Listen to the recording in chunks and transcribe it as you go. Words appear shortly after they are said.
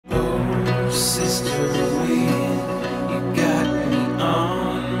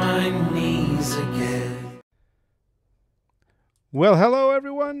Well, hello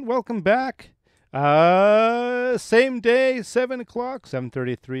everyone. Welcome back. Same day, 7 o'clock,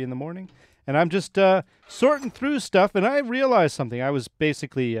 7:33 in the morning, and I'm just sorting through stuff, and I realized something. I was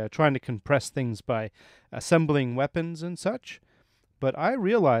basically trying to compress things by assembling weapons and such, but I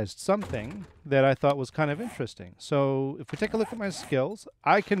realized something that I thought was kind of interesting. So if we take a look at my skills,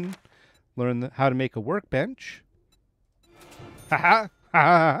 I can learn how to make a workbench. Ha ha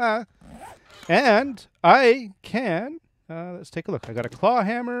ha ha! And I can. Let's take a look. I got a claw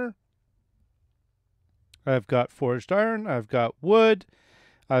hammer. I've got forged iron. I've got wood.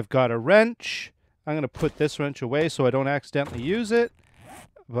 I've got a wrench. I'm going to put this wrench away so I don't accidentally use it.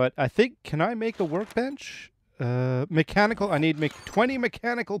 But I think, can I make a workbench? Mechanical. I need 20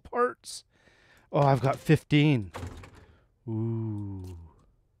 mechanical parts. Oh, I've got 15. Ooh.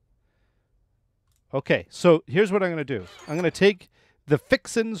 Okay, so here's what I'm going to do. I'm going to take the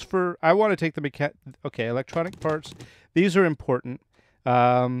fixins for, I want to take the electronic parts. These are important.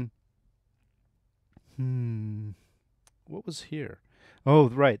 What was here? Oh,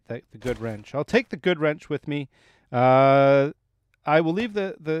 right, the good wrench. I'll take the good wrench with me. I will leave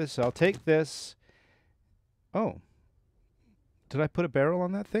this. I'll take this. Oh, did I put a barrel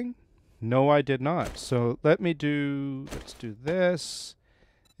on that thing? No, I did not. So let's do this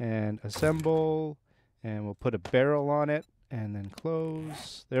and assemble, and we'll put a barrel on it. And then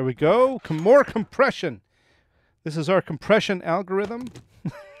close. There we go. More compression. This is our compression algorithm.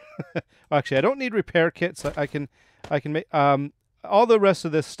 Actually, I don't need repair kits. I can make all the rest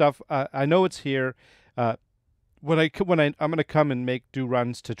of this stuff. I know it's here. I'm gonna come and do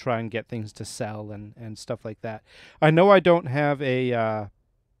runs to try and get things to sell and stuff like that. I know I don't have a.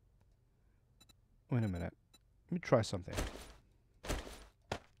 Wait a minute. Let me try something.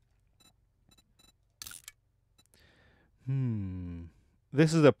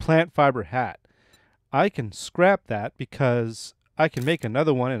 This is a plant fiber hat. I can scrap that because I can make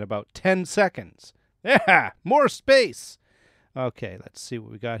another one in about 10 seconds. Yeah, more space. Okay, let's see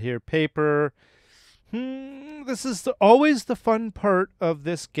what we got here. Paper. This is always the fun part of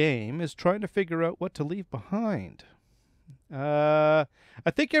this game, is trying to figure out what to leave behind. I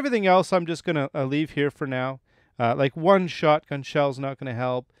think everything else I'm just going to leave here for now. Like one shotgun shell's not going to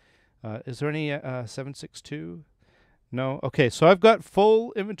help. Is there any 7.62? No? Okay, so I've got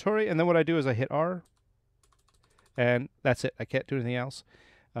full inventory, and then what I do is I hit R, and that's it. I can't do anything else.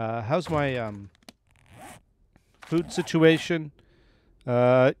 How's my food situation?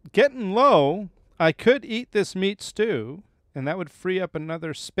 Getting low. I could eat this meat stew, and that would free up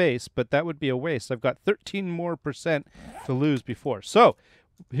another space, but that would be a waste. I've got 13% more to lose before. So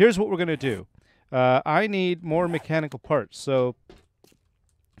here's what we're going to do. I need more mechanical parts, so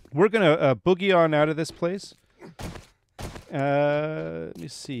we're going to boogie on out of this place. Let me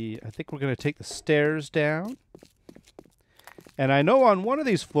see. I think we're going to take the stairs down. And I know on one of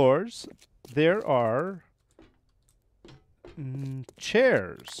these floors there are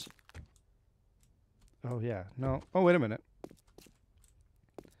chairs. Oh, yeah. No. Oh, wait a minute.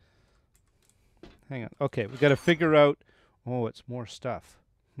 Hang on. Okay, we got to figure out. Oh, it's more stuff.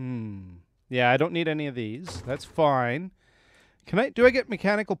 Yeah, I don't need any of these. That's fine. Do I get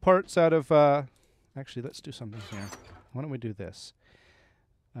mechanical parts out of actually, let's do something here. Why don't we do this?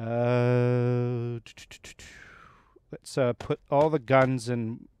 Let's put all the guns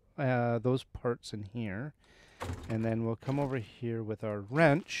and those parts in here. And then we'll come over here with our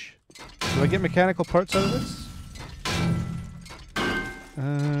wrench. Do I get mechanical parts out of this?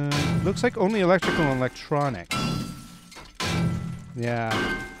 Looks like only electrical and electronic.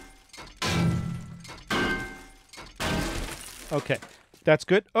 Yeah. Okay. That's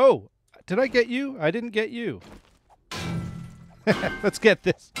good. Oh, did I get you? I didn't get you. Let's get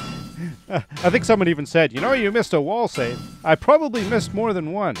this. I think someone even said, you know, you missed a wall save. I probably missed more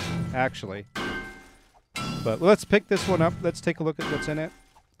than one, actually. But let's pick this one up. Let's take a look at what's in it.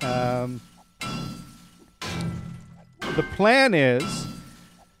 The plan is,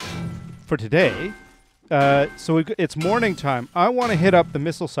 for today, it's morning time. I want to hit up the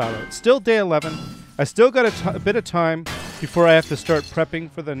missile silo. It's still day 11. I still got a bit of time before I have to start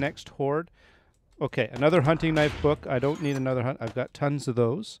prepping for the next horde. Okay, another hunting knife book. I don't need another hunt. I've got tons of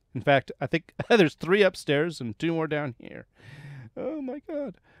those. In fact, I think there's 3 upstairs and 2 more down here. Oh my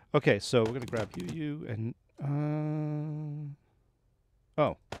god. Okay, so we're going to grab you, and...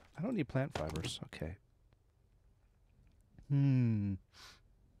 oh, I don't need plant fibers. Okay.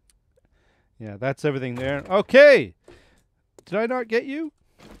 Yeah, that's everything there. Okay! Did I not get you?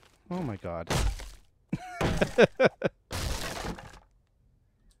 Oh my god.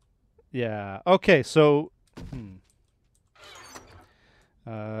 Yeah. Okay. So,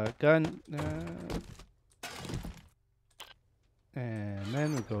 gun. And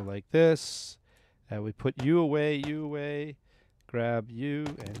then we go like this. And we put you away, grab you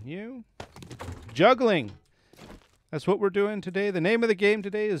and you. Juggling! That's what we're doing today. The name of the game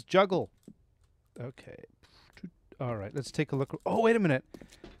today is Juggle. Okay. All right, let's take a look. Oh, wait a minute.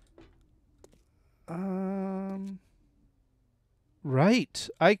 Right.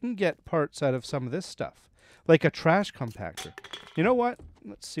 I can get parts out of some of this stuff. Like a trash compactor. You know what?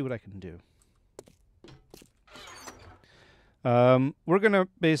 Let's see what I can do. We're going to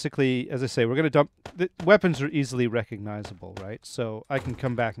basically, as I say, we're going to dump... The weapons are easily recognizable, right? So I can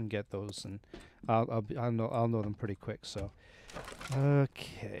come back and get those, and I'll know them pretty quick. So,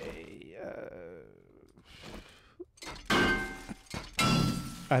 okay.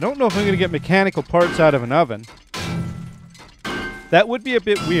 I don't know if I'm going to get mechanical parts out of an oven. That would be a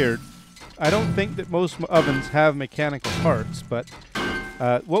bit weird. I don't think that most ovens have mechanical parts, but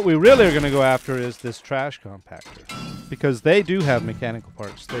what we really are going to go after is this trash compactor, because they do have mechanical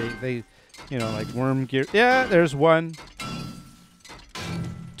parts. They, you know, like worm gear. Yeah, there's 1,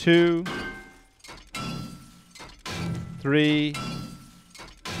 2, 3.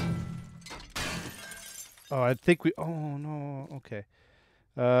 Oh, I think we. Oh no. Okay.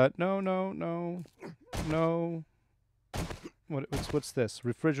 No. What's this?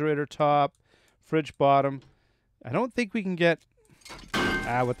 Refrigerator top, fridge bottom. I don't think we can get...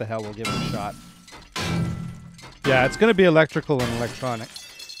 what the hell? We'll give it a shot. Yeah, it's going to be electrical and electronic.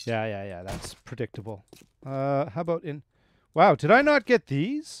 Yeah. That's predictable. How about in... Wow, did I not get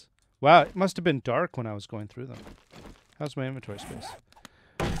these? Wow, it must have been dark when I was going through them. How's my inventory space?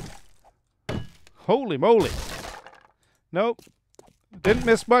 Holy moly. Nope. Didn't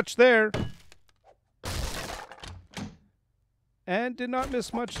miss much there. And did not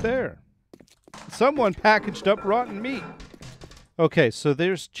miss much there. Someone packaged up rotten meat. Okay, so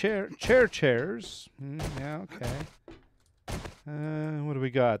there's chairs. Yeah, okay. What do we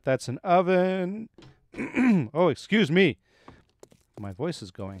got? That's an oven. Oh, excuse me. My voice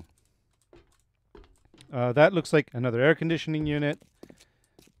is going. That looks like another air conditioning unit.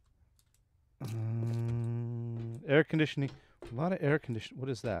 Air conditioning. A lot of air conditioning. What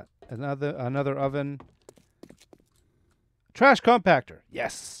is that? Another oven. Trash compactor.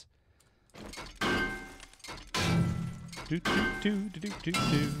 Yes.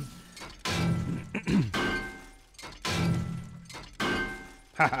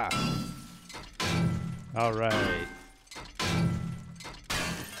 Haha. All right.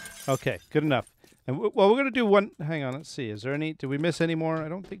 Okay, good enough. And well, we're going to do one. Hang on, let's see. Is there any? Did we miss any more? I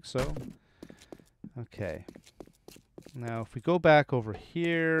don't think so. Okay. Now, if we go back over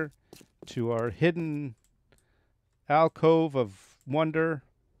here to our hidden alcove of wonder,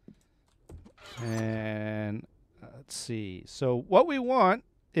 and let's see. So what we want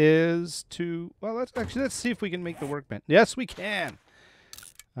is to, well, let's see if we can make the workbench. Yes, we can.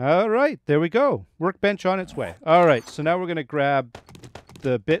 All right, there we go. Workbench on its way. All right, so now we're going to grab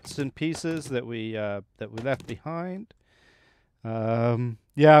the bits and pieces that we left behind.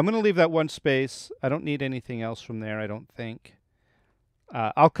 Yeah, I'm going to leave that one space. I don't need anything else from there, I don't think.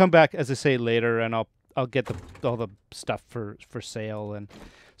 I'll come back, as I say, later, and I'll get all the stuff for sale. And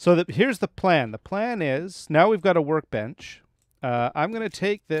so here's the plan. The plan is, now we've got a workbench. I'm going to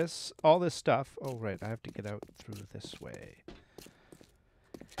take all this stuff. Oh, right, I have to get out through this way.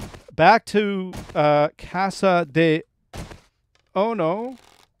 Back to Casa de Ohno.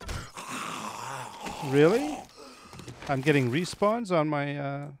 Really? I'm getting respawns on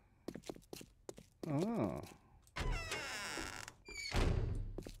my... Oh.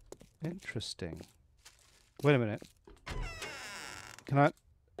 Interesting. Wait a minute. Can I...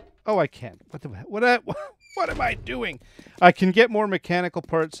 Oh, I can. What am I doing? I can get more mechanical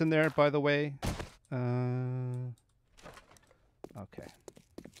parts in there, by the way. Okay.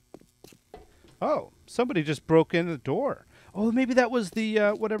 Oh, somebody just broke in the door. Oh, maybe that was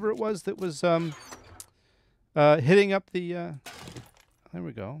the whatever it was that was hitting up the there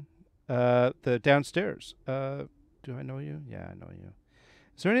we go. The downstairs. Do I know you? Yeah, I know you.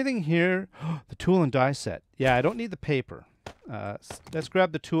 Is there anything here? The tool and die set. Yeah, I don't need the paper. Let's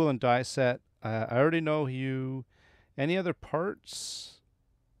grab the tool and die set. I already know you. Any other parts?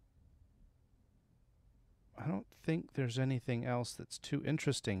 I don't think there's anything else that's too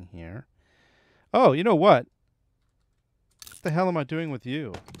interesting here. Oh, you know what? What the hell am I doing with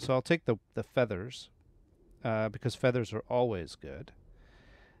you? So I'll take the feathers, because feathers are always good.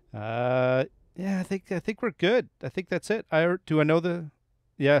 Yeah, I think we're good. I think that's it. Do I know the?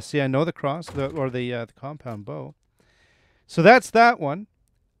 Yeah, see, I know the cross, the compound bow. So that's that one.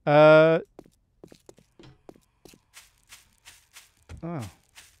 Oh,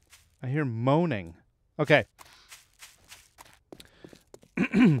 I hear moaning. Okay.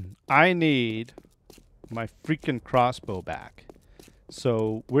 I need my freaking crossbow back.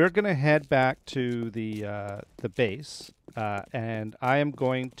 So we're gonna head back to the base, and I am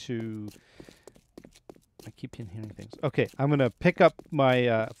going to. I keep hearing things. Okay, I'm gonna pick up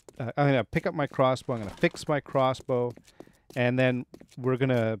my crossbow. I'm gonna fix my crossbow, and then we're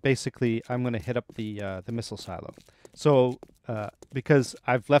gonna basically I'm gonna hit up the missile silo. So because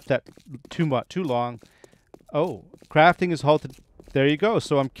I've left that too long. Oh, crafting is halted. There you go.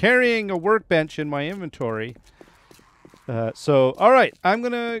 So I'm carrying a workbench in my inventory. So all right, I'm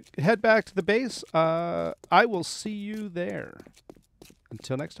gonna head back to the base. I will see you there.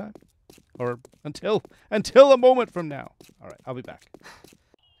 Until next time. Or until a moment from now. All right, I'll be back.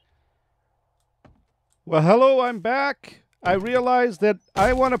 Well, hello, I'm back. I realized that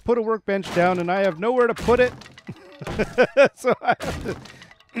I want to put a workbench down and I have nowhere to put it. So I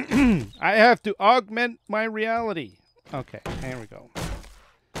have to augment my reality. Okay, there we go.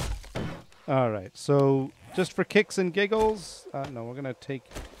 All right, so just for kicks and giggles, no, we're going to take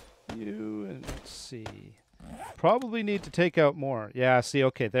you and let's see. Probably need to take out more. Yeah, see,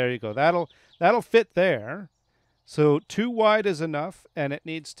 okay, there you go. That'll fit there. So 2 wide is enough, and it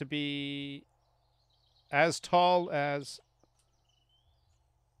needs to be as tall as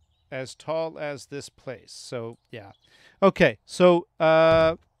this place. So yeah. Okay, so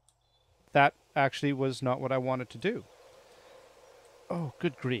that actually was not what I wanted to do. Oh,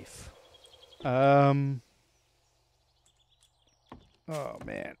 good grief. Oh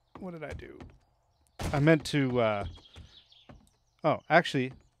man, what did I do? I meant to, oh,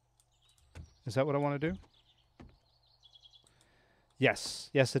 actually, is that what I want to do? Yes,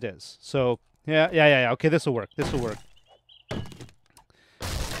 yes it is. So, yeah. Okay, this will work.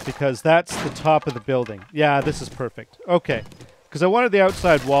 Because that's the top of the building. Yeah, this is perfect. Okay, because I wanted the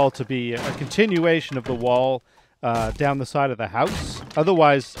outside wall to be a continuation of the wall down the side of the house.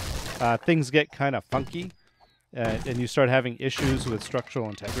 Otherwise, things get kind of funky, and you start having issues with structural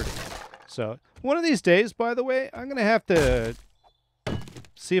integrity. So, one of these days, by the way, I'm going to have to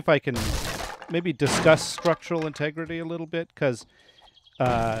see if I can maybe discuss structural integrity a little bit, because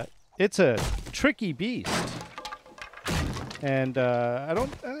it's a tricky beast. And I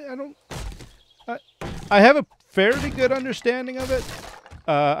have a fairly good understanding of it.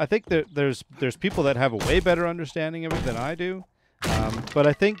 I think that there's people that have a way better understanding of it than I do. But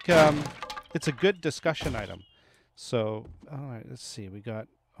I think it's a good discussion item. So, all right, let's see. We got...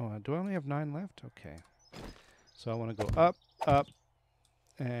 Oh, do I only have 9 left? Okay. So I want to go up,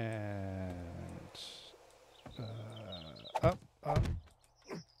 and up,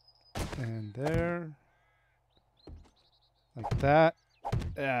 and there. Like that.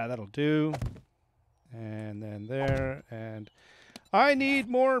 Yeah, that'll do. And then there, and I need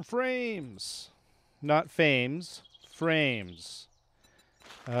more frames. Not fames, frames.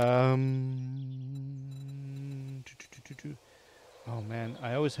 Oh man,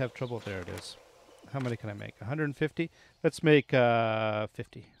 I always have trouble. There it is. How many can I make? 150? Let's make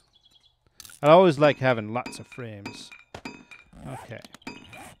 50. I always like having lots of frames. Okay.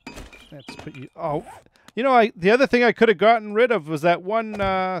 Let's put you... Oh, you know, the other thing I could have gotten rid of was that one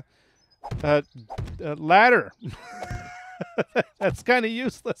ladder. That's kind of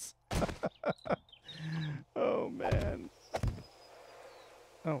useless. Oh, man.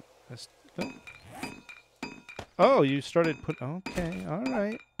 Oh, that's... Oh, you started put... Okay, all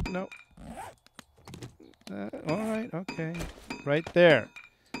right. No. All right, okay. Right there.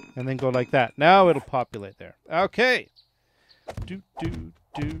 And then go like that. Now it'll populate there. Okay.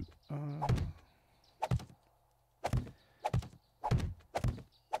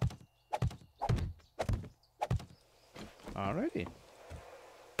 Alrighty.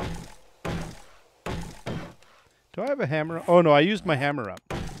 Do I have a hammer? Oh, no, I used my hammer up.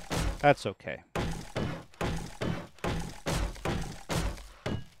 That's okay.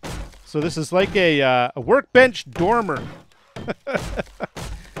 So this is like a workbench dormer.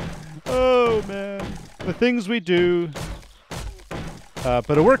 Oh, man. The things we do.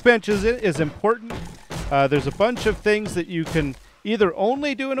 But a workbench is important. There's a bunch of things that you can either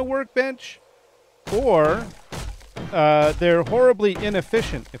only do in a workbench, or they're horribly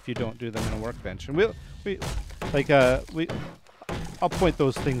inefficient if you don't do them in a workbench. And I'll point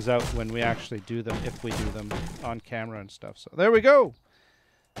those things out when we actually do them, if we do them on camera and stuff. So there we go.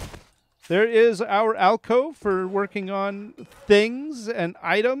 There is our alcove for working on things and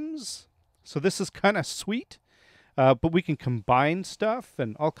items. So this is kind of sweet, but we can combine stuff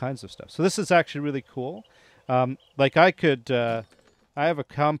and all kinds of stuff. So this is actually really cool. Like I have a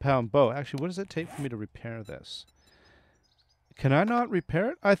compound bow. Actually, what does it take for me to repair this? Can I not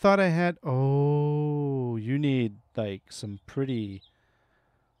repair it? I thought I had... Oh, you need like some pretty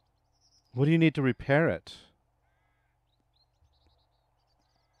What do you need to repair it?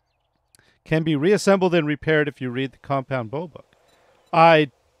 Can be reassembled and repaired if you read the compound bow book.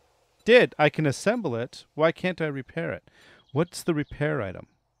 I did. I can assemble it. Why can't I repair it? What's the repair item?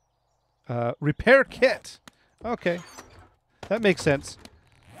 Repair kit. Okay. That makes sense.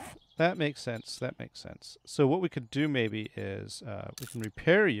 That makes sense. That makes sense. So what we could do maybe is we can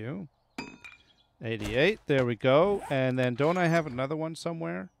repair you. 88. There we go. And then don't I have another one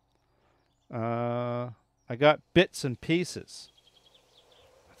somewhere? I got bits and pieces.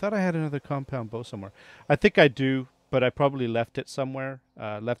 I thought I had another compound bow somewhere. I think I do, but I probably left it somewhere.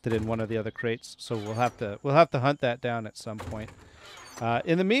 Left it in one of the other crates. So we'll have to hunt that down at some point.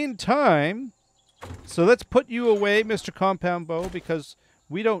 In the meantime, so let's put you away, Mr. Compound Bow, because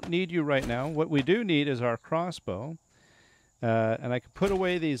we don't need you right now. What we do need is our crossbow. And I can put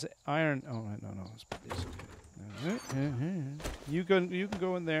away these iron. Oh no! Let's put these. You can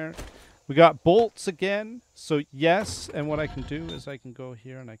go in there. We got bolts again. So yes, and what I can do is I can go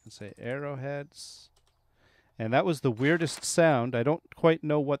here and I can say arrowheads. And that was the weirdest sound. I don't quite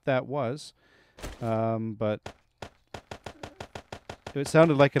know what that was, but it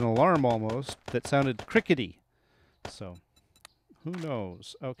sounded like an alarm almost. That sounded crickety. So who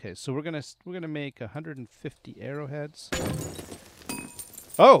knows? Okay, so we're gonna make 150 arrowheads.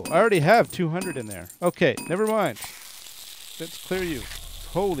 Oh, I already have 200 in there. Okay, never mind. Let's clear you.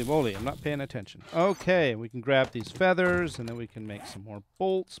 Holy moly, I'm not paying attention. Okay, we can grab these feathers, and then we can make some more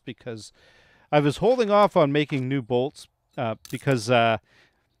bolts, because I was holding off on making new bolts because,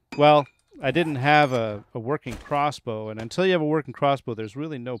 well, I didn't have a working crossbow, and until you have a working crossbow, there's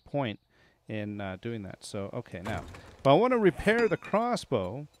really no point in doing that. So, okay, now, if I want to repair the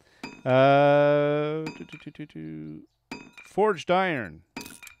crossbow, forged iron.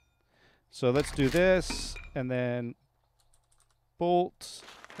 So let's do this, and then bolt,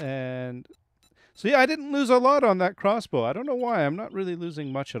 and so yeah, I didn't lose a lot on that crossbow. I don't know why. I'm not really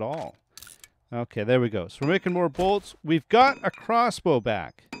losing much at all. Okay, there we go. So we're making more bolts. We've got a crossbow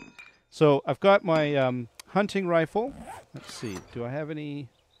back. So I've got my hunting rifle. Let's see. Do I have any?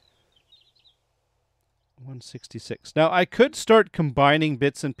 166. Now I could start combining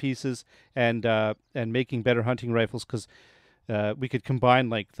bits and pieces and making better hunting rifles, because we could combine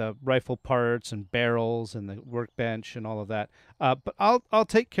like the rifle parts and barrels and the workbench and all of that. But I'll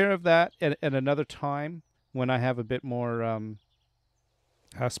take care of that at another time when I have a bit more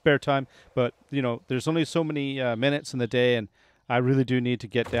spare time. But you know, there's only so many minutes in the day, and I really do need to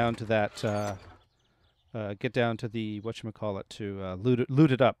get down to that. Get down to the whatchamacallit to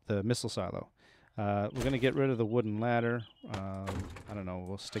loot it up, the missile silo. We're gonna get rid of the wooden ladder. I don't know.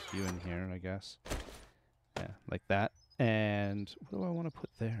 We'll stick you in here, I guess. Yeah, like that. And what do I want to put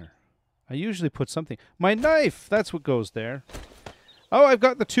there? I usually put something. My knife! That's what goes there. Oh, I've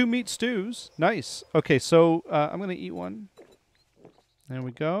got the 2 meat stews. Nice. Okay, so I'm going to eat one. There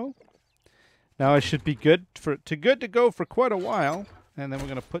we go. Now I should be good to go for quite a while. And then we're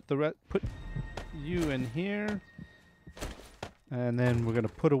going to put you in here. And then we're going to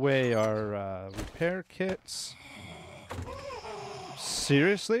put away our repair kits.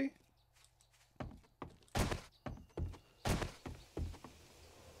 Seriously?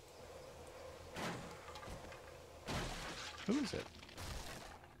 Who is it?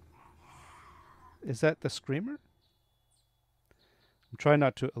 Is that the screamer? I'm trying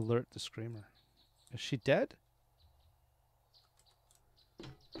not to alert the screamer. Is she dead?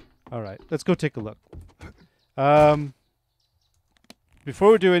 All right, let's go take a look.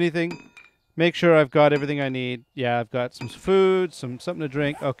 Before we do anything, make sure I've got everything I need. Yeah, I've got some food, something to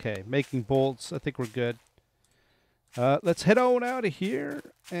drink. Okay, making bolts. I think we're good. Let's head on out of here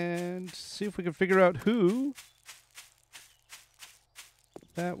and see if we can figure out who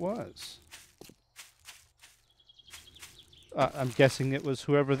that was. I'm guessing it was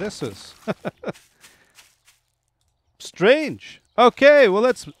whoever this is. Strange. Okay, well,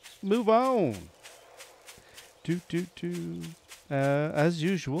 let's move on. As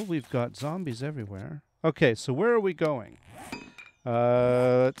usual, we've got zombies everywhere. Okay, so where are we going?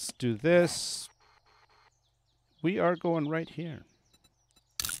 Let's do this. We are going right here.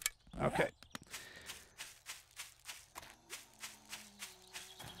 Okay.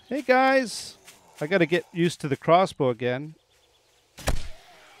 Hey, guys. I got to get used to the crossbow again.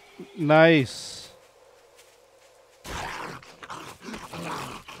 Nice.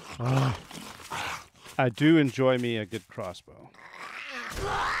 Oh, I do enjoy me a good crossbow.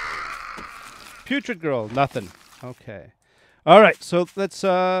 Putrid girl, nothing. Okay. All right, so let's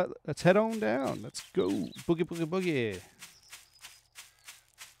head on down. Let's go. Boogie, boogie, boogie.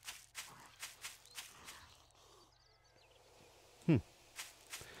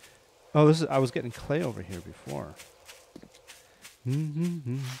 Oh, this is. I was getting clay over here before.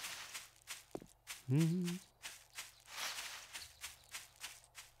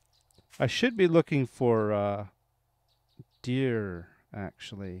 I should be looking for deer,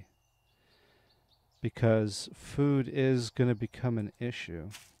 actually, because food is going to become an issue.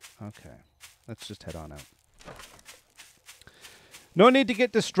 Okay, let's just head on out. No need to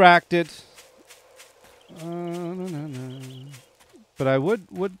get distracted. But I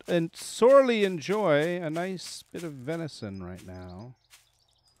would sorely enjoy a nice bit of venison right now.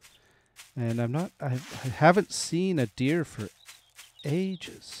 And I haven't seen a deer for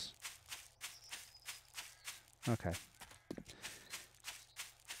ages. Okay.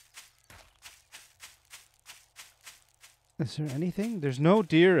 Is there anything? There's no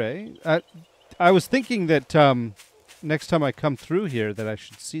deer, eh? I was thinking that next time I come through here that I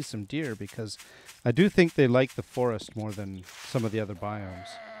should see some deer, because I do think they like the forest more than some of the other biomes.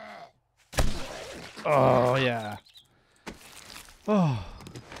 Oh, yeah. Oh.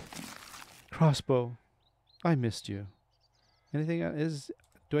 Crossbow. I missed you. Anything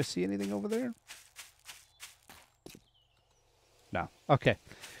do I see anything over there? No. Okay.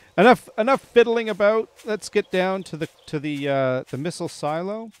 Enough fiddling about. Let's get down to the missile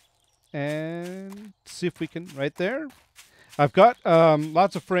silo and see if we can right there. I've got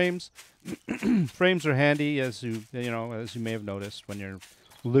lots of frames. Frames are handy, as you may have noticed when you're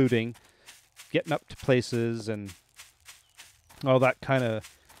looting, getting up to places and all that kind of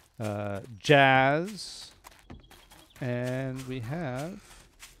jazz. And we have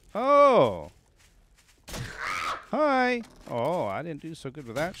hi. Oh, I didn't do so good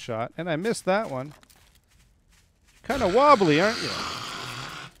with that shot, and I missed that one. Kind of wobbly, aren't you?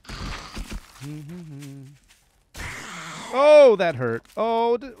 Oh, that hurt.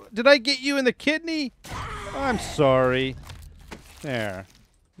 Oh, did I get you in the kidney? I'm sorry. There.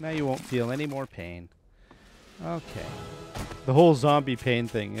 Now you won't feel any more pain. Okay. The whole zombie pain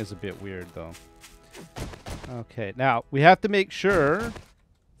thing is a bit weird, though. Okay, now we have to make sure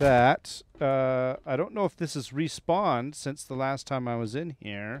that I don't know if this is respawned since the last time I was in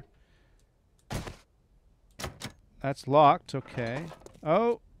here. That's locked. Okay.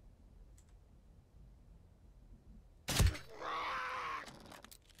 Oh.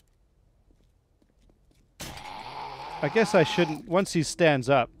 I guess I shouldn't. Once he stands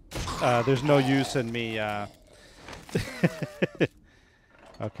up, there's no use in me.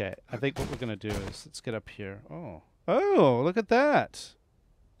 Okay, I think what we're gonna do is let's get up here. Oh, look at that.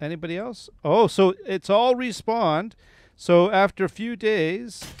 Anybody else? Oh, so it's all respawned. So after a few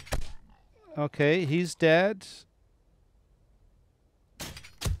days, okay, he's dead.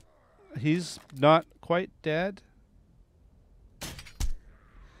 He's not quite dead.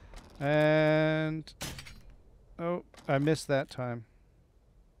 And oh, I missed that time.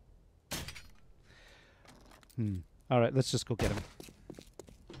 All right, let's just go get him.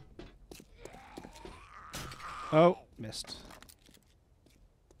 Oh, missed.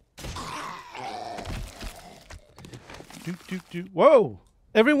 Whoa!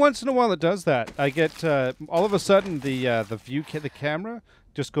 Every once in a while it does that. I get all of a sudden the camera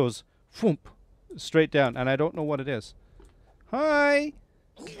just goes foomp straight down, and I don't know what it is. Hi.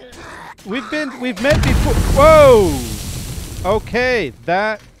 We've met before. Whoa! Okay,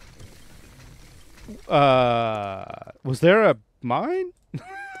 that was there a mine?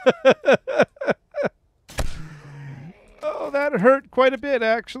 Oh, that hurt quite a bit,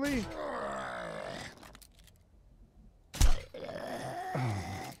 actually.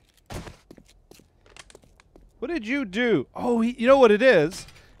 What did you do? Oh, you know what it is?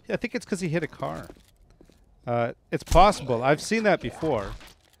 I think it's because he hit a car. It's possible. I've seen that before.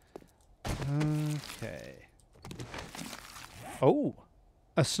 Okay. Oh,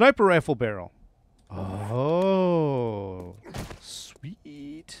 a sniper rifle barrel. Oh,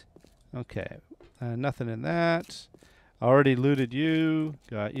 sweet. Okay, nothing in that. Already looted you.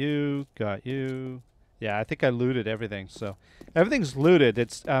 Got you. Got you. Yeah, I think I looted everything. So everything's looted.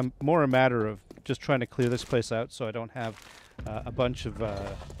 It's more a matter of just trying to clear this place out so I don't have a bunch of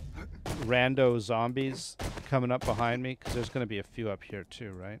rando zombies coming up behind me, because there's going to be a few up here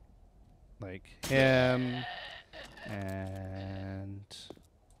too, right? Like him and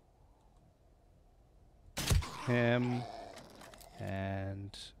him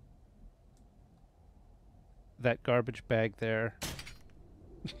and that garbage bag there.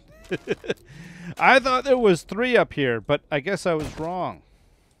 I thought there was 3 up here, but I guess I was wrong.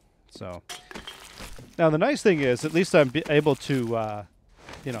 So now the nice thing is, at least I'm able to,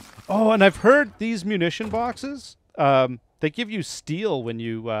 you know. Oh, and I've heard these munition boxes. They give you steel when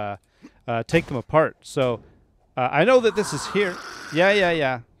you take them apart. So I know that this is here.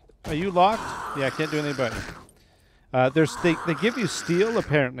 Yeah. Are you locked? Yeah, I can't do anything about you. They give you steel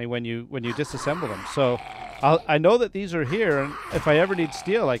apparently when you disassemble them. So I know that these are here, and if I ever need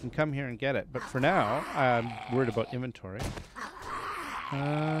steel, I can come here and get it. But for now, I'm worried about inventory.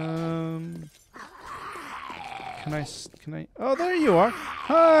 Can I? Oh, there you are.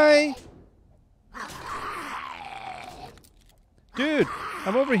 Hi, dude.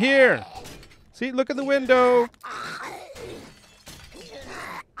 I'm over here. See, look at the window.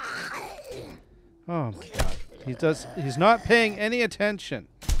 Oh my God. He's not paying any attention.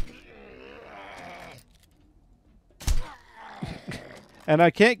 And I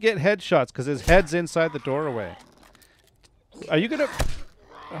can't get headshots because his head's inside the doorway. Are you gonna...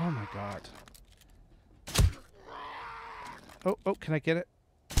 Oh my God. Oh, can I get it?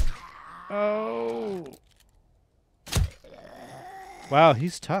 Oh. Wow,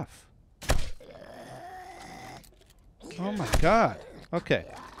 he's tough. Oh my God. Okay.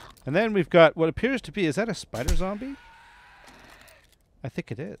 And then we've got what appears to be... Is that a spider zombie? I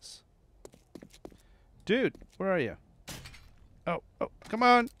think it is. Dude, where are you? Oh, come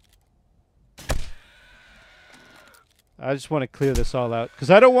on. I just want to clear this all out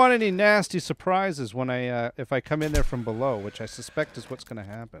because I don't want any nasty surprises when if I come in there from below, which I suspect is what's going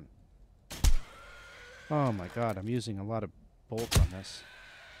to happen. Oh my God, I'm using a lot of bolts on this.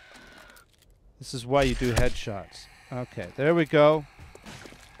 This is why you do headshots. Okay, there we go.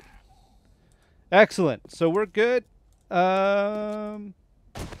 Excellent. So we're good. There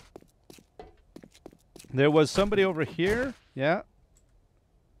was somebody over here. Yeah.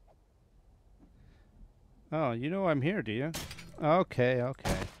 Oh, you know I'm here, do you? Okay.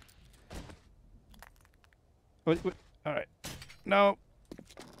 Wait. All right. No.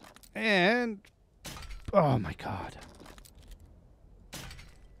 And... Oh, my God.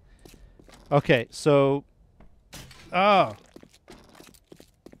 Okay, so... Oh.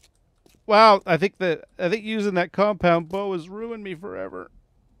 Wow, I think using that compound bow has ruined me forever.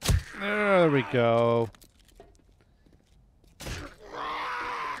 There we go.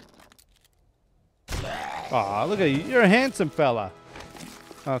 Aw, look at you. You're a handsome fella.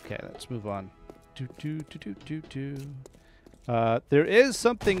 Okay, let's move on. There is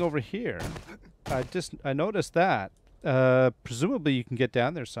something over here. I noticed that. Presumably you can get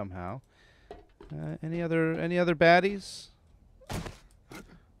down there somehow. Any other baddies?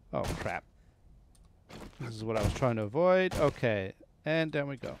 Oh, crap. This is what I was trying to avoid. Okay, and down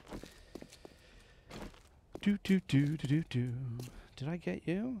we go. Did I get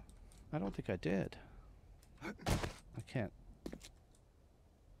you? I don't think I did. I can't.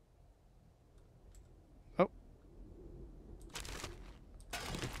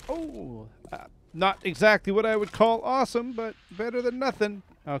 Oh, not exactly what I would call awesome, but better than nothing.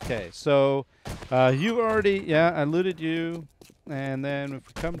 Okay, so you already, yeah, I looted you, and then if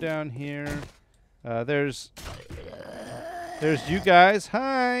we come down here, there's you guys.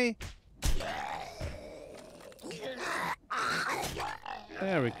 Hi.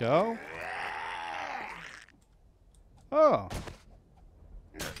 There we go. Oh.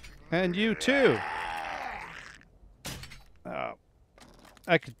 And you too. Oh.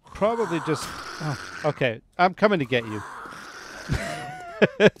 I could probably just... Oh, okay, I'm coming to get you.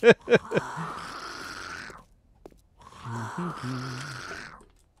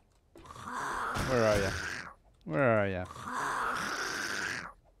 Where are you? Where are you?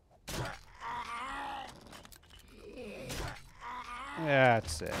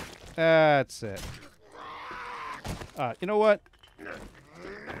 That's it. That's it. You know what?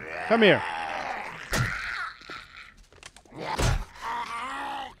 Come here.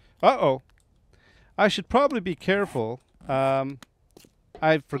 Uh-oh. I should probably be careful.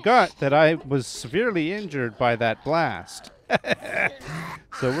 I forgot that I was severely injured by that blast.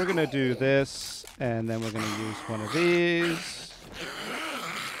 So we're going to do this, and then we're going to use one of these.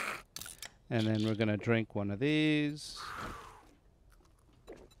 And then we're going to drink one of these.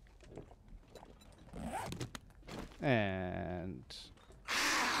 And...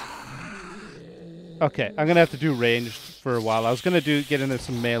 Okay, I'm going to have to do ranged for a while. I was going to get into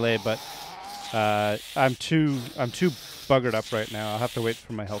some melee, but I'm too buggered up right now. I'll have to wait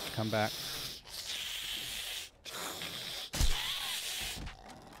for my health to come back.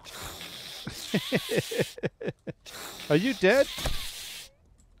 Are you dead?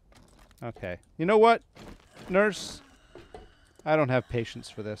 Okay. You know what, nurse? I don't have patience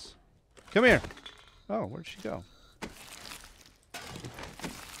for this. Come here. Oh, where'd she go?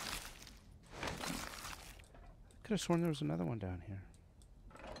 Could have sworn there was another one down here.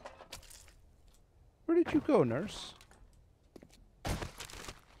 Where did you go, nurse?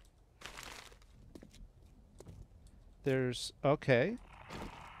 There's... Okay.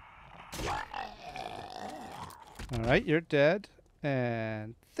 All right, you're dead.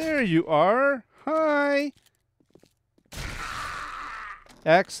 And there you are. Hi.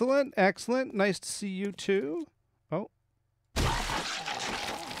 Excellent, excellent. Nice to see you too. Oh.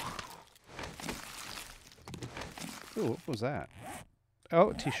 Ooh, what was that?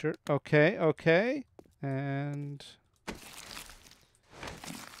 Oh, t-shirt. Okay, okay. And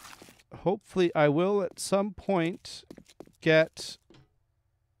hopefully I will at some point get...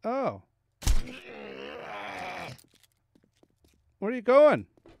 Oh. Where are you going?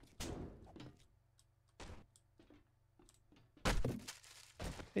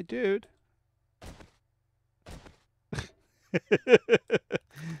 Hey, dude.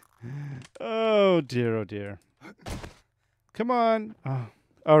 Oh, dear, oh, dear. Come on. Oh.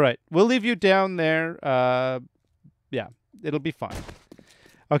 All right. We'll leave you down there. Yeah, it'll be fine.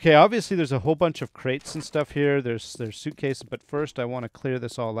 Okay, obviously there's a whole bunch of crates and stuff here. There's suitcases, but first I want to clear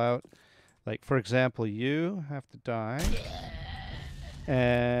this all out. Like, for example, you have to die.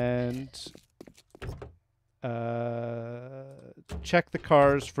 And check the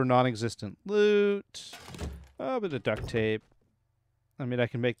cars for non-existent loot. Oh, a bit of duct tape. I mean, I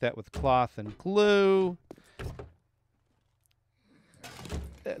can make that with cloth and glue.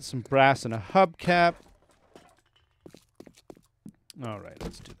 Some brass and a hubcap. All right,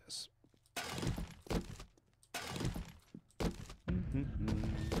 let's do this.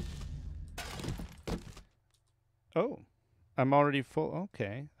 Oh, I'm already full.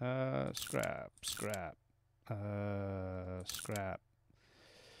 Okay. Scrap, scrap, scrap.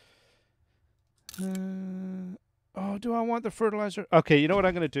 Oh, do I want the fertilizer? Okay, you know what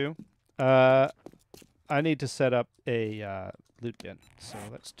I'm going to do? I need to set up a loot bin. So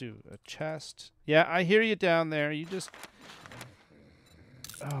let's do a chest. Yeah, I hear you down there. You just...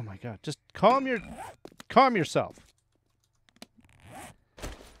 Oh my god. Just calm yourself.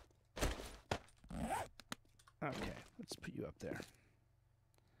 Okay, let's put you up there.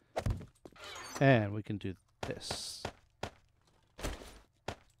 And we can do this.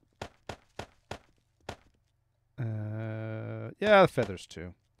 Yeah, the feathers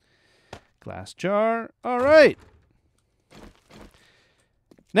too. Glass jar. All right.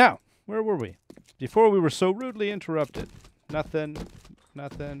 Now, where were we? Before we were so rudely interrupted. Nothing.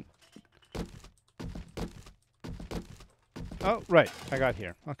 Nothing. Oh, right. I got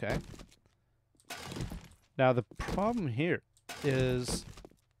here. Okay. Now, the problem here is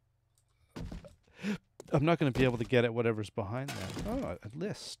I'm not going to be able to get at whatever's behind there. Oh, a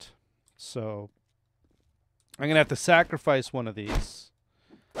list. So I'm going to have to sacrifice one of these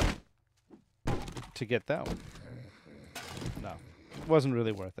to get that one. No, it wasn't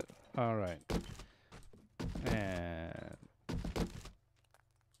really worth it. All right. And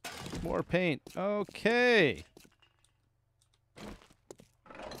more paint. Okay.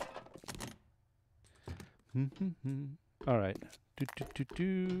 All right.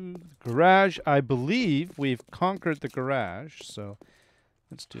 Garage. I believe we've conquered the garage. So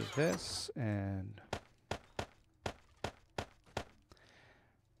let's do this and...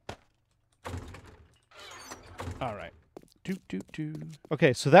 All right.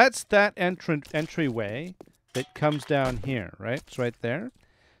 Okay, so that's that entryway that comes down here, right? It's right there.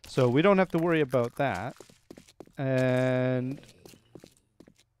 So we don't have to worry about that. And...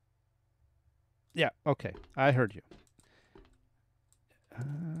 Yeah, okay. I heard you.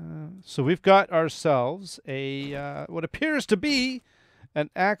 So we've got ourselves a what appears to be an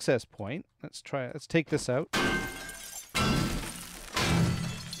access point. Let's try it. Let's take this out.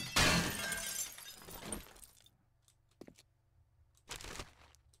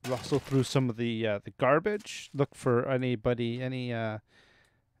 Rustle through some of the garbage. Look for anybody, any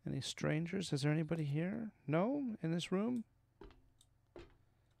strangers. Is there anybody here? No, in this room.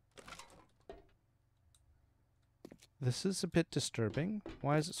 This is a bit disturbing.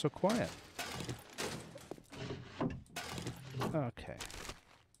 Why is it so quiet? Okay.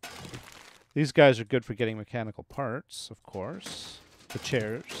 These guys are good for getting mechanical parts, of course. The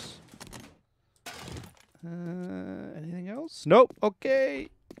chairs. Anything else? Nope. Okay.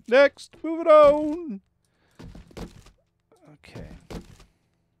 Next. Moving on. Okay.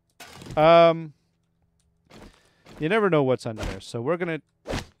 You never know what's under there, so we're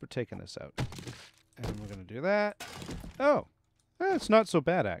taking this out. And we're going to do that. Oh, it's not so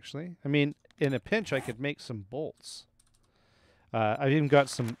bad, actually. I mean, in a pinch, I could make some bolts. I've even got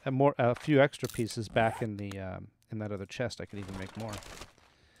some a few extra pieces back in the in that other chest. I could even make more.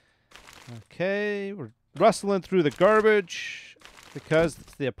 Okay, we're rustling through the garbage because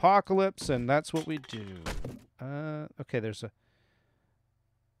it's the apocalypse, and that's what we do. Okay, there's a...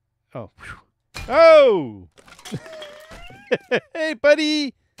 Oh. Whew. Oh! Hey,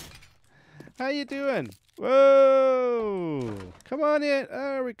 buddy! How you doing? Whoa! Come on in.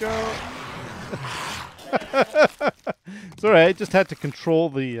 There we go. It's all right. Just had to control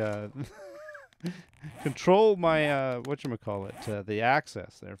the control my whatchamacallit, the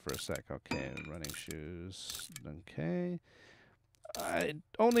access there for a sec. Okay, running shoes. Okay. I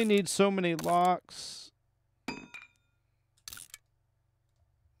only need so many locks.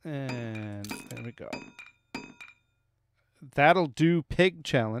 And there we go. That'll do pig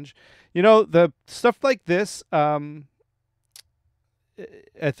challenge. You know, the stuff like this,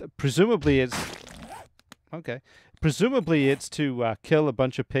 presumably it's okay. Presumably it's to kill a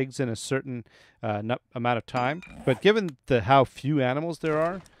bunch of pigs in a certain amount of time. But given how few animals there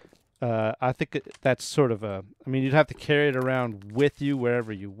are, I think that's sort of a... I mean, you'd have to carry it around with you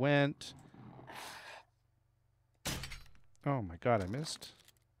wherever you went. Oh my god, I missed.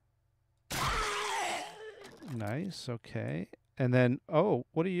 Nice, okay. And then, oh,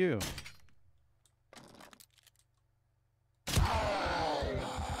 what are you?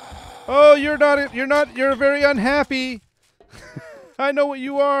 Oh, you're very unhappy. I know what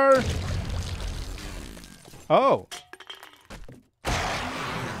you are. Oh.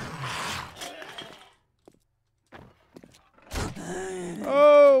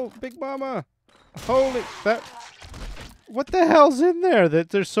 Oh, Big Mama. Holy, what the hell's in there that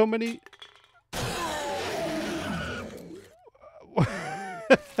there's so many...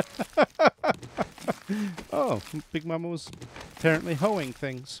 Oh, Big Mama was apparently hoeing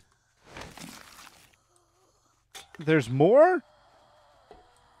things. There's more?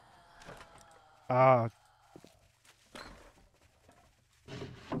 What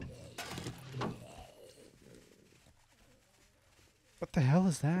the hell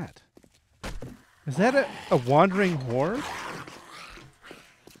is that? Is that a wandering horde?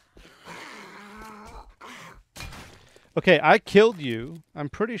 Okay, I killed you. I'm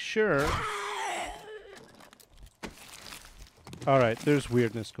pretty sure. Alright, there's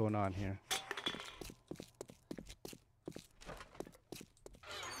weirdness going on here.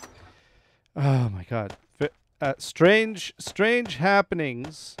 Oh my god. Strange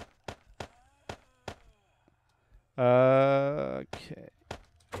happenings. Okay.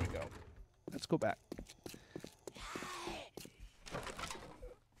 Here we go. Let's go back.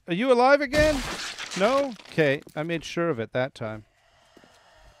 Are you alive again? No? Okay, I made sure of it that time.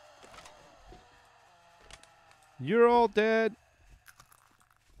 You're all dead.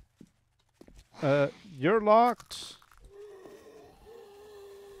 You're locked.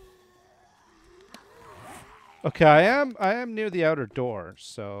 Okay, I am near the outer door,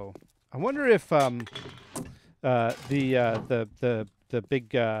 so I wonder if the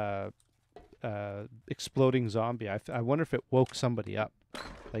big exploding zombie. I wonder if it woke somebody up,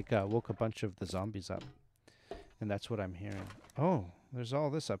 like woke a bunch of the zombies up, and that's what I'm hearing. Oh, there's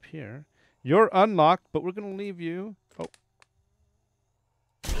all this up here. You're unlocked, but we're gonna leave you. Oh.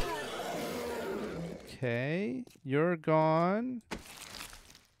 Okay, you're gone.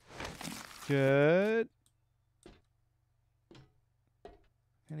 Good.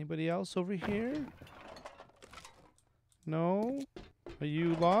 Anybody else over here? No? Are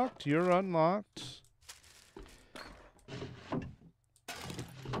you locked? You're unlocked.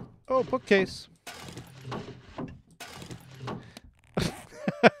 Oh, bookcase.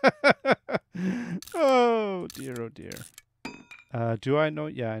 Oh dear, oh dear. Do I know?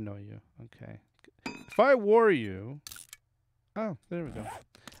 Yeah, I know you. Okay. If I wore you... Oh, there we go.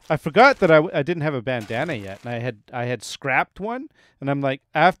 I forgot that I didn't have a bandana yet, and I had scrapped one, and I'm like,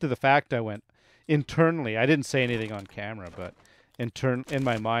 after the fact, I went internally. I didn't say anything on camera, but in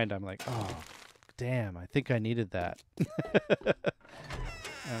my mind, I'm like, oh, damn, I think I needed that.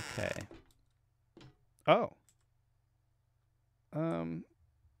 Okay. Oh. I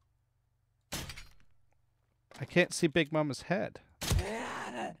can't see Big Mama's head.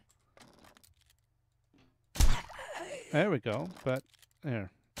 There we go, but there.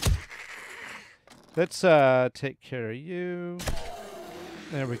 Let's take care of you.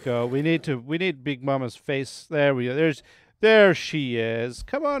 There we go. We need Big Mama's face. There we go. There she is.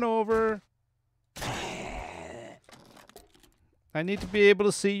 Come on over. I need to be able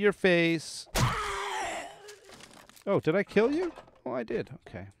to see your face. Oh, did I kill you? Oh, I did.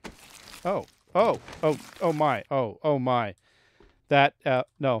 Okay. Oh my. Oh my. That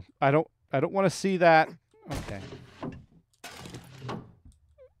no, I don't want to see that. Okay.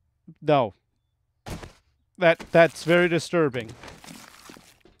 No. That's very disturbing.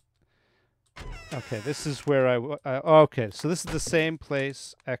 Okay, this is where okay, so this is the same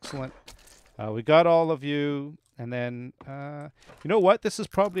place. Excellent. We got all of you, and then you know what? This is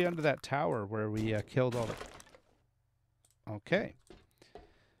probably under that tower where we killed all the... Okay.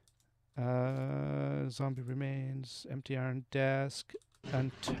 Zombie remains, empty iron desk,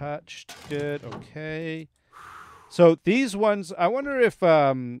 untouched. Good, okay. So these ones, I wonder if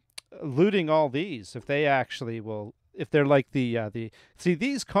looting all these, if they actually will, if they're like the. See,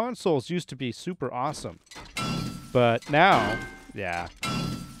 these consoles used to be super awesome, but now, yeah.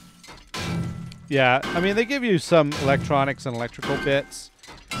 Yeah, I mean, they give you some electronics and electrical bits,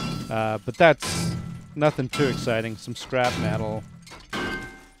 but that's nothing too exciting. Some scrap metal.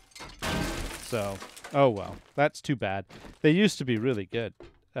 So, oh well, that's too bad. They used to be really good.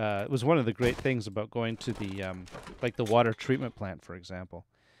 It was one of the great things about going to the, like the water treatment plant, for example,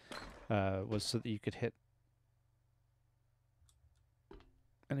 was so that you could hit...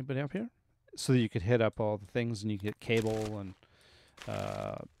 Anybody up here? So that you could hit up all the things and you get cable and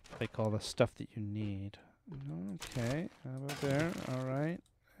like all the stuff that you need. Okay, how about there? All right,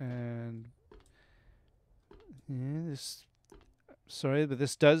 and yeah, this. Sorry, but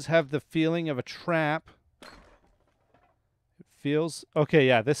this does have the feeling of a trap. It feels okay.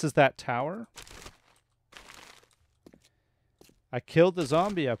 Yeah, this is that tower. I killed the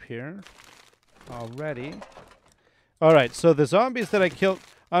zombie up here already. All right, so the zombies that I killed.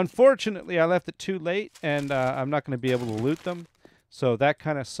 Unfortunately, I left it too late, and I'm not going to be able to loot them. So that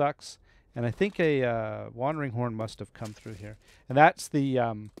kind of sucks. And I think a wandering horn must have come through here. And that's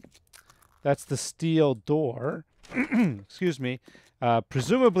the steel door. Excuse me.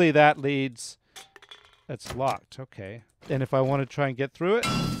 Presumably that leads... That's locked. Okay. And if I want to try and get through it...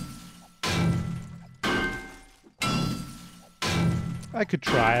 I could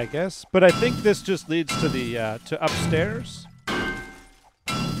try, I guess. But I think this just leads to the to upstairs.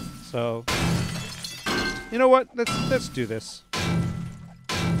 So... You know what? Let's do this.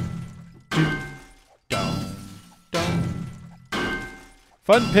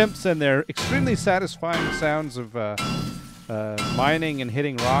 Fun pimps and their extremely satisfying sounds of mining and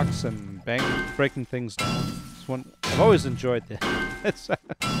hitting rocks and breaking things down. It's one I've always enjoyed this.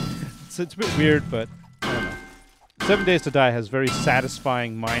 it's a bit weird, but I don't know. 7 Days to Die has very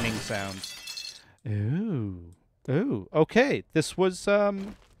satisfying mining sounds. Ooh, ooh. Okay, this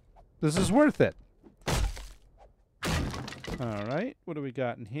is worth it. All right, what do we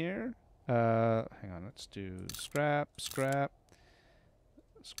got in here? Hang on, let's do scrap.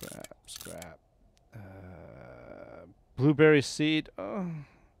 Blueberry seed. Oh,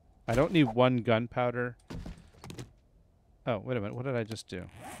 I don't need one gunpowder. Oh, wait a minute. What did I just do?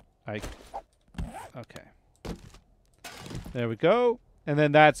 Okay. There we go. And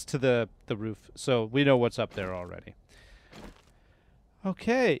then that's to the roof. So we know what's up there already.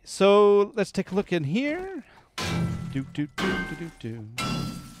 Okay, so let's take a look in here.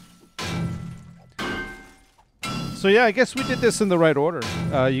 So yeah, I guess we did this in the right order.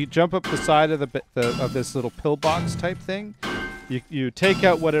 You jump up the side of of this little pillbox type thing. You take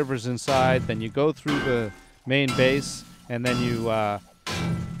out whatever's inside, then you go through the main base, and then you go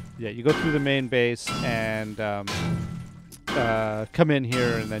through the main base and come in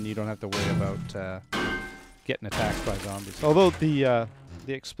here, and then you don't have to worry about getting attacked by zombies. Although the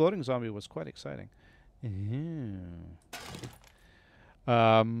exploding zombie was quite exciting.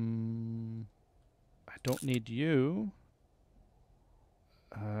 I don't need you.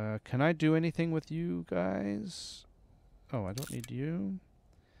 Can I do anything with you guys? Oh, I don't need you.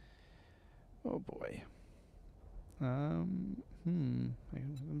 Oh boy. Let me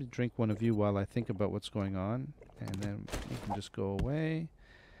drink one of you while I think about what's going on, and then you can just go away.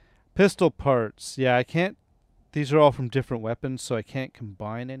 Pistol parts. Yeah, I can't. These are all from different weapons, so I can't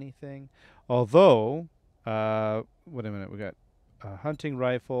combine anything. Although, wait a minute. We got a hunting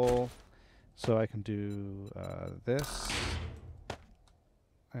rifle. So I can do this,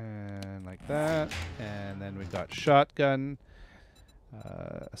 and like that, and then we got shotgun,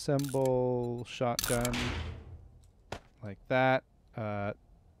 assemble shotgun, like that, and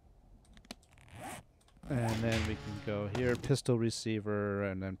then we can go here, pistol receiver,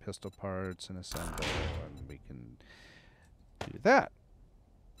 and then pistol parts, and assemble, and we can do that.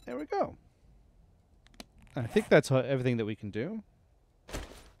 There we go. I think that's everything that we can do.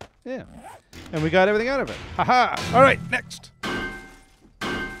 Yeah. And we got everything out of it. Haha! All right, next.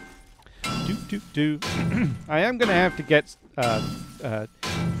 I am going to have to get...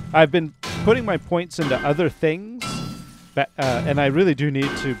 I've been putting my points into other things, and I really do need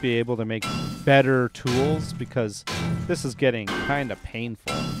to be able to make better tools, because this is getting kind of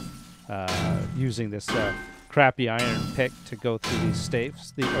painful, using this crappy iron pick to go through these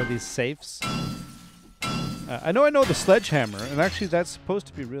safes. I know the sledgehammer, and actually that's supposed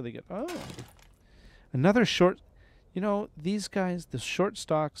to be really good. Oh, another short... You know, these guys, the short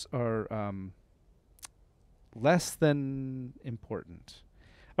stocks are less than important.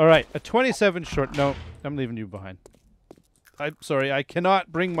 All right, a 27 short. No, I'm leaving you behind. I'm sorry, I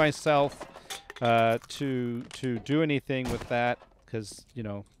cannot bring myself to do anything with that because, you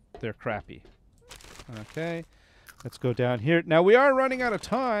know, they're crappy. Okay, let's go down here. Now, we are running out of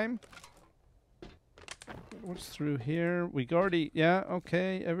time. What's through here? We already... Yeah,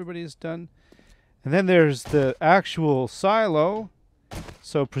 okay, everybody's done. And then there's the actual silo.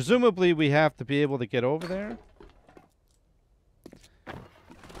 So presumably we have to be able to get over there.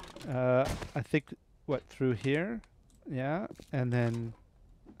 I think, what, through here? Yeah, and then...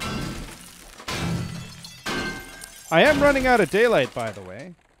 I am running out of daylight, by the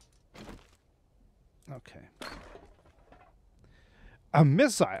way. Okay. A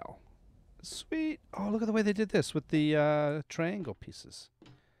missile. Sweet. Oh, look at the way they did this with the triangle pieces.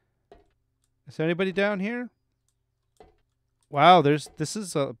 Is there anybody down here? Wow, this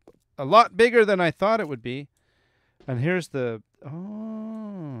is a lot bigger than I thought it would be. And here's the...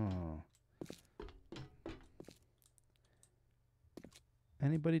 Oh.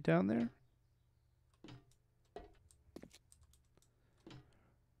 Anybody down there?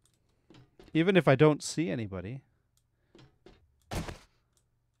 Even if I don't see anybody.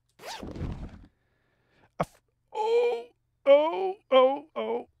 Oh, oh, oh,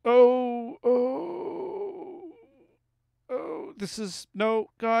 oh, oh, oh. Oh, this is... No,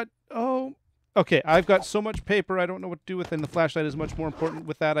 God. Oh. Okay, I've got so much paper I don't know what to do with it, and the flashlight is much more important.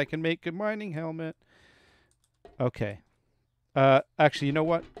 With that, I can make a mining helmet. Okay. Actually, you know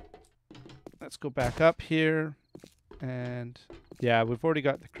what? Let's go back up here. And... Yeah, we've already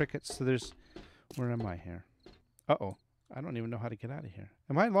got the crickets, so there's... Where am I here? Uh-oh. I don't even know how to get out of here.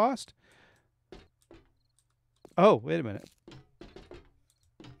 Am I lost? Oh, wait a minute.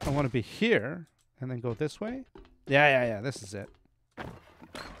 I want to be here, and then go this way? Yeah, this is it.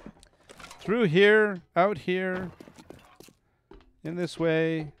 Through here, out here, in this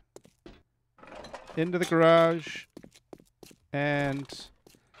way, into the garage, and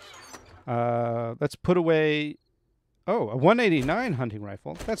let's put away... Oh, a 189 hunting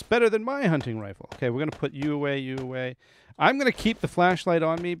rifle. That's better than my hunting rifle. Okay, we're going to put you away, you away. I'm going to keep the flashlight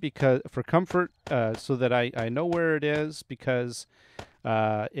on me because for comfort, so that I know where it is, because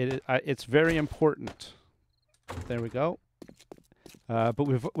it's very important. There we go. But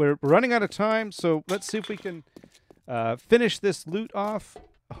we're running out of time, so let's see if we can finish this loot off.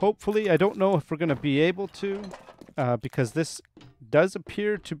 Hopefully, I don't know if we're going to be able to, because this does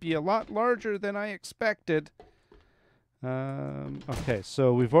appear to be a lot larger than I expected. Okay,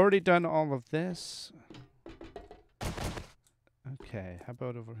 so we've already done all of this. Okay, how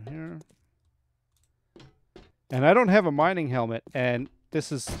about over here? And I don't have a mining helmet, and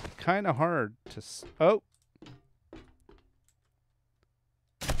this is kind of hard to... Oh!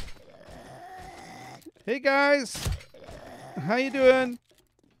 Hey, guys! How you doing?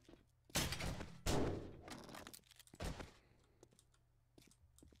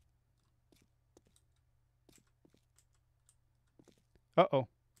 Uh-oh.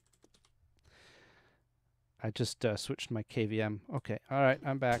 I just switched my KVM. Okay, all right,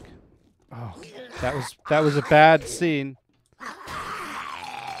 I'm back. Oh, that was a bad scene.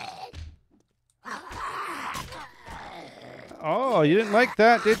 Oh, you didn't like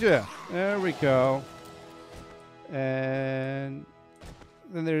that, did you? There we go. And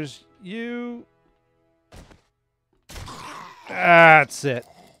then there's you. That's it.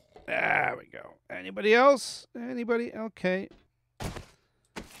 There we go. Anybody else? Anybody? Okay.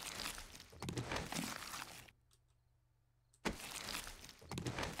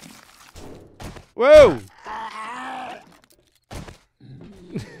 Whoa!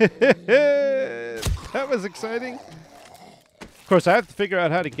 That was exciting. Of course, I have to figure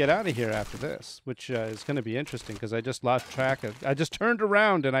out how to get out of here after this, which is going to be interesting because I just lost track of... I just turned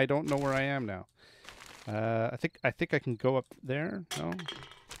around and I don't know where I am now. I think I can go up there. No?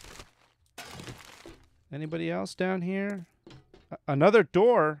 Anybody else down here? Another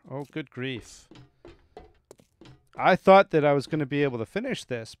door? Oh, good grief. I thought that I was going to be able to finish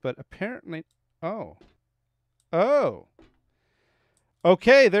this, but apparently... Oh. Oh.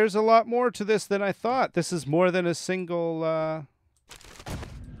 Okay, there's a lot more to this than I thought. This is more than a single...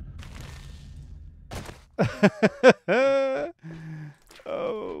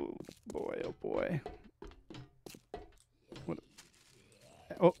 Oh, boy, oh, boy. What?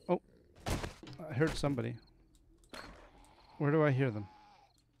 Oh, oh. I heard somebody. Where do I hear them?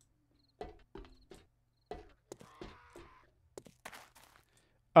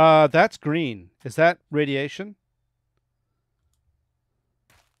 That's green. Is that radiation?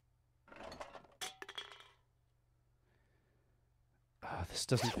 Oh, this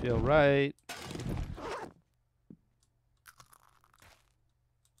doesn't feel right.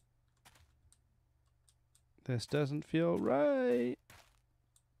 This doesn't feel right.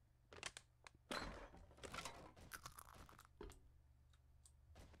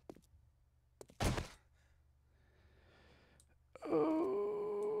 Oh.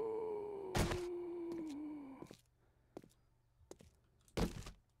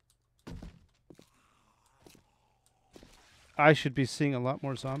 I should be seeing a lot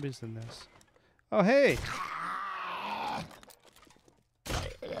more zombies than this. Oh, hey!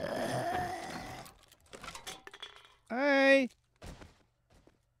 Hey!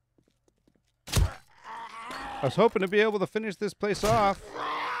 I was hoping to be able to finish this place off.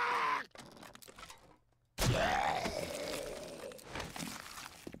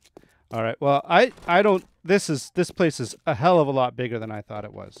 All right. Well, I don't. This place is a hell of a lot bigger than I thought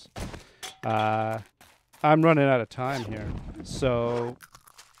it was. I'm running out of time here, so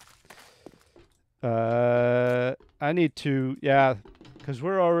I need to. Yeah, because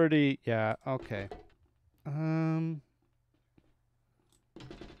we're already. Yeah. Okay.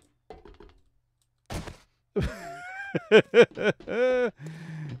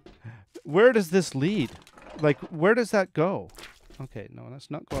 Where does this lead? Like, where does that go? Okay, no,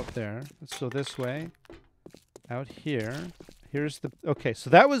 let's not go up there. Let's go this way. Out here. Here's the... Okay, so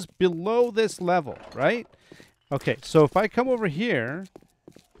that was below this level, right? Okay, so if I come over here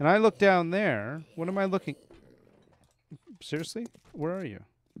and I look down there, what am I looking... Seriously? Where are you?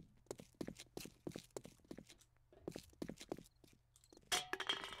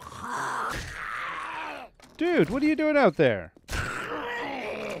 Dude, what are you doing out there?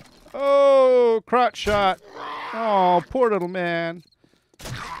 Oh, crotch shot. Oh, poor little man.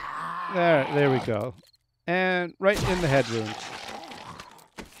 There we go. And right in the head wound.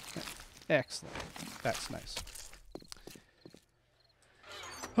 Excellent. That's nice.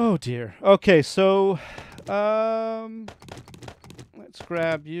 Oh dear. Okay, so let's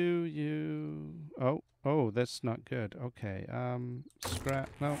grab you. Oh, that's not good. Okay.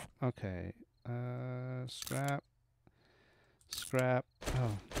 Scrap. No. Okay. Scrap.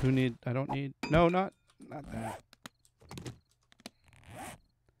 Oh, I don't need. No, not that.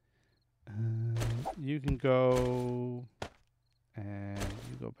 You can go, and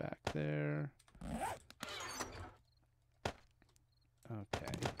you go back there.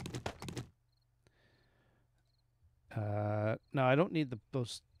 Okay. No, I don't need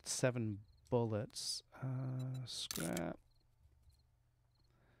those 7 bullets. Scrap.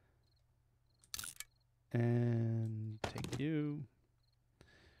 And take you.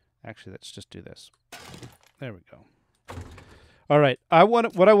 Actually, let's just do this. There we go. All right.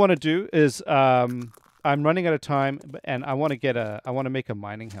 What I want to do is I'm running out of time, and I want to make a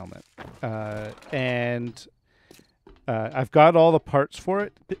mining helmet. And I've got all the parts for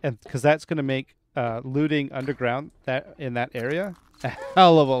it, and because that's going to make looting underground in that area a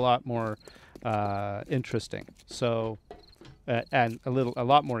hell of a lot more interesting. So. And a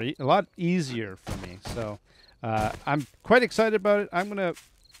lot easier for me. So I'm quite excited about it.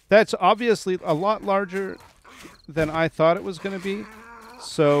 That's obviously a lot larger than I thought it was going to be.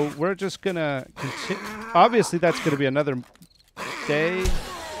 So we're just going to continue. Obviously, that's going to be another day.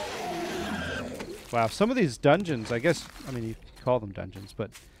 Wow, some of these dungeons, I mean, you call them dungeons,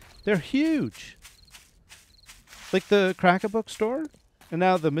 but they're huge. Like the Crack-A-Book store, and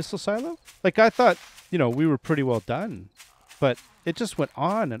now the missile silo. Like, I thought, we were pretty well done. But it just went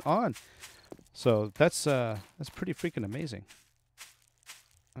on and on. So that's pretty freaking amazing.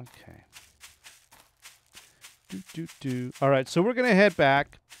 Okay. All right, so we're going to head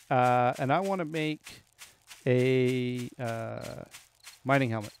back. And I want to make a mining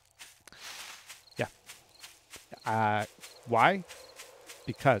helmet. Yeah. Why?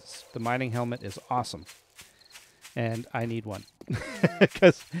 Because the mining helmet is awesome. And I need one.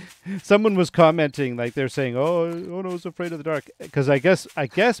 Because someone was commenting, like they're saying, "Oh, Ohno's afraid of the dark." Because I guess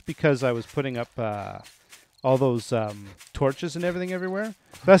because I was putting up all those torches and everything everywhere.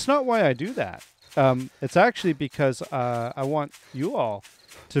 That's not why I do that. It's actually because I want you all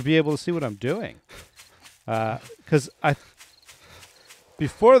to be able to see what I'm doing. Because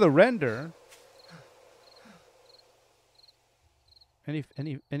before the render,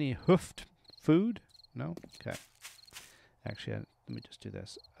 any hoofed food? No? Okay. Actually, let me just do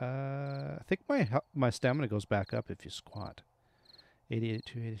this. I think my stamina goes back up if you squat. 88,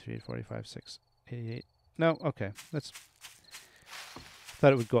 2, 83, 45, 6, 88. No, okay.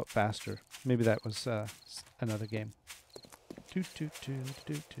 Thought it would go up faster. Maybe that was another game.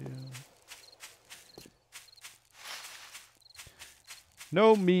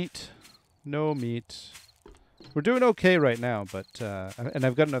 No meat. No meat. We're doing okay right now, but and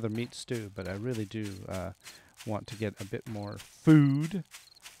I've got another meat stew, but I really do want to get a bit more food.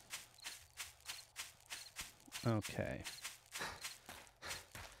 Okay.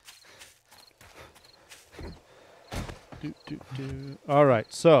 All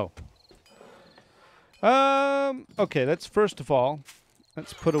right, so okay, let's first of all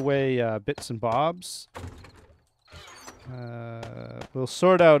let's put away bits and bobs. We'll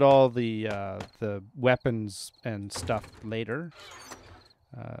sort out all the weapons and stuff later.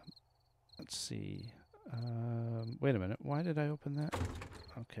 Let's see. Wait a minute. Why did I open that?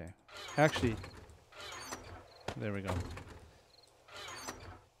 Okay. Actually, there we go.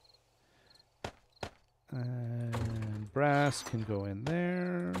 And brass can go in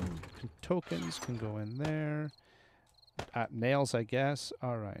there. Tokens can go in there. Nails, I guess.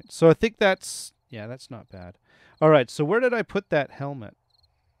 All right. So I think that's, yeah, that's not bad. All right. So where did I put that helmet?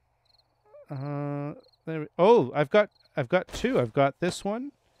 Oh, I've got two. I've got this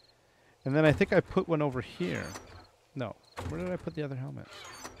one, and then I think I put one over here. No. Where did I put the other helmet?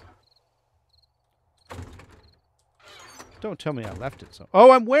 Don't tell me I left it so.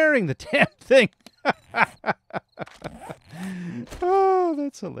 Oh, I'm wearing the damn thing. Oh,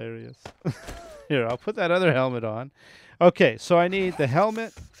 that's hilarious. Here, I'll put that other helmet on. Okay, so I need the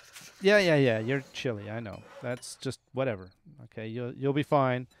helmet. Yeah. You're chilly. I know. That's just whatever. Okay, you'll be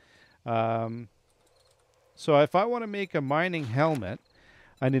fine. So if I want to make a mining helmet,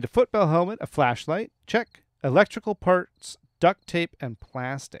 I need a footbell helmet, a flashlight. Check. Electrical parts, duct tape, and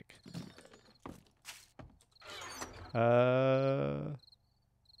plastic.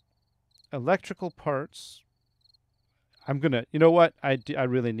 Electrical parts. I'm gonna. You know what? I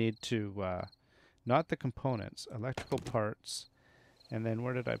really need to. Not the components. Electrical parts. And then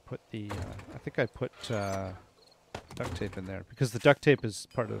where did I put the? I think I put duct tape in there because the duct tape is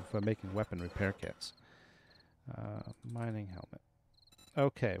part of making weapon repair kits. Mining helmet.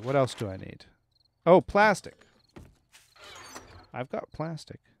 Okay. What else do I need? Oh, plastic. I've got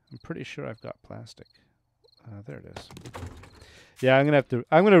plastic. I'm pretty sure I've got plastic. There it is. Yeah, I'm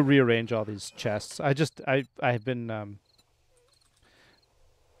gonna rearrange all these chests. I've been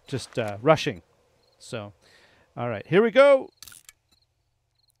just rushing. So, all right, here we go.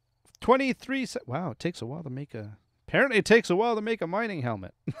 23. Wow, it takes a while to make a. Apparently, it takes a while to make a mining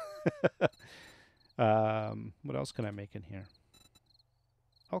helmet. What else can I make in here?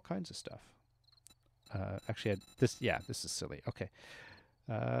 All kinds of stuff. Actually, this is silly. Okay.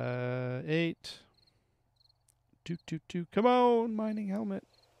 8. Come on, mining helmet,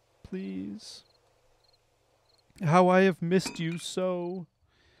 please. How I have missed you so.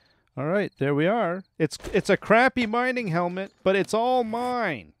 All right, there we are. It's a crappy mining helmet, but it's all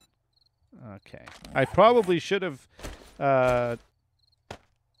mine. Okay. I probably should have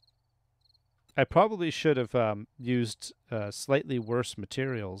used slightly worse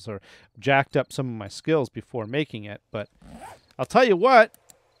materials or jacked up some of my skills before making it, but I'll tell you what,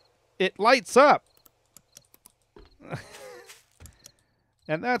 it lights up.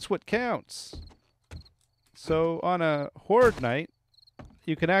 And that's what counts. So on a horde night,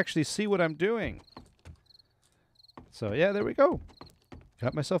 you can actually see what I'm doing. So yeah, there we go.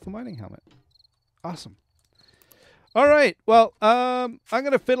 Got myself a mining helmet. Awesome. All right. Well, I'm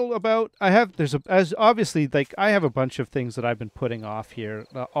gonna fiddle about. I have a bunch of things that I've been putting off here.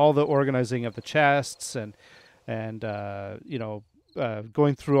 All the organizing of the chests and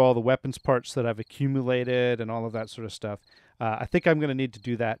going through all the weapons parts that I've accumulated and all of that sort of stuff. I think I'm gonna need to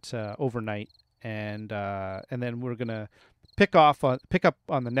do that overnight, and then we're gonna pick up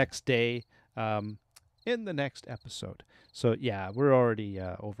on the next day in the next episode. So yeah, we're already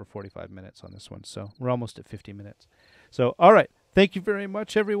over 45 minutes on this one, so we're almost at 50 minutes. So all right, thank you very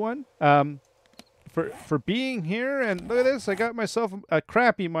much, everyone, for being here. And look at this, I got myself a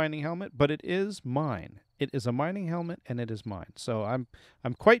crappy mining helmet, but it is mine. It is a mining helmet, and it is mine. So I'm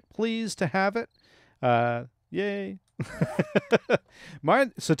quite pleased to have it. Yay!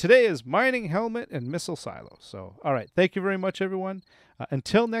 So today is mining helmet and missile silo. So all right, thank you very much, everyone.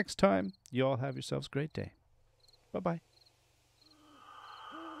 Until next time, you all have yourselves a great day. Bye-bye.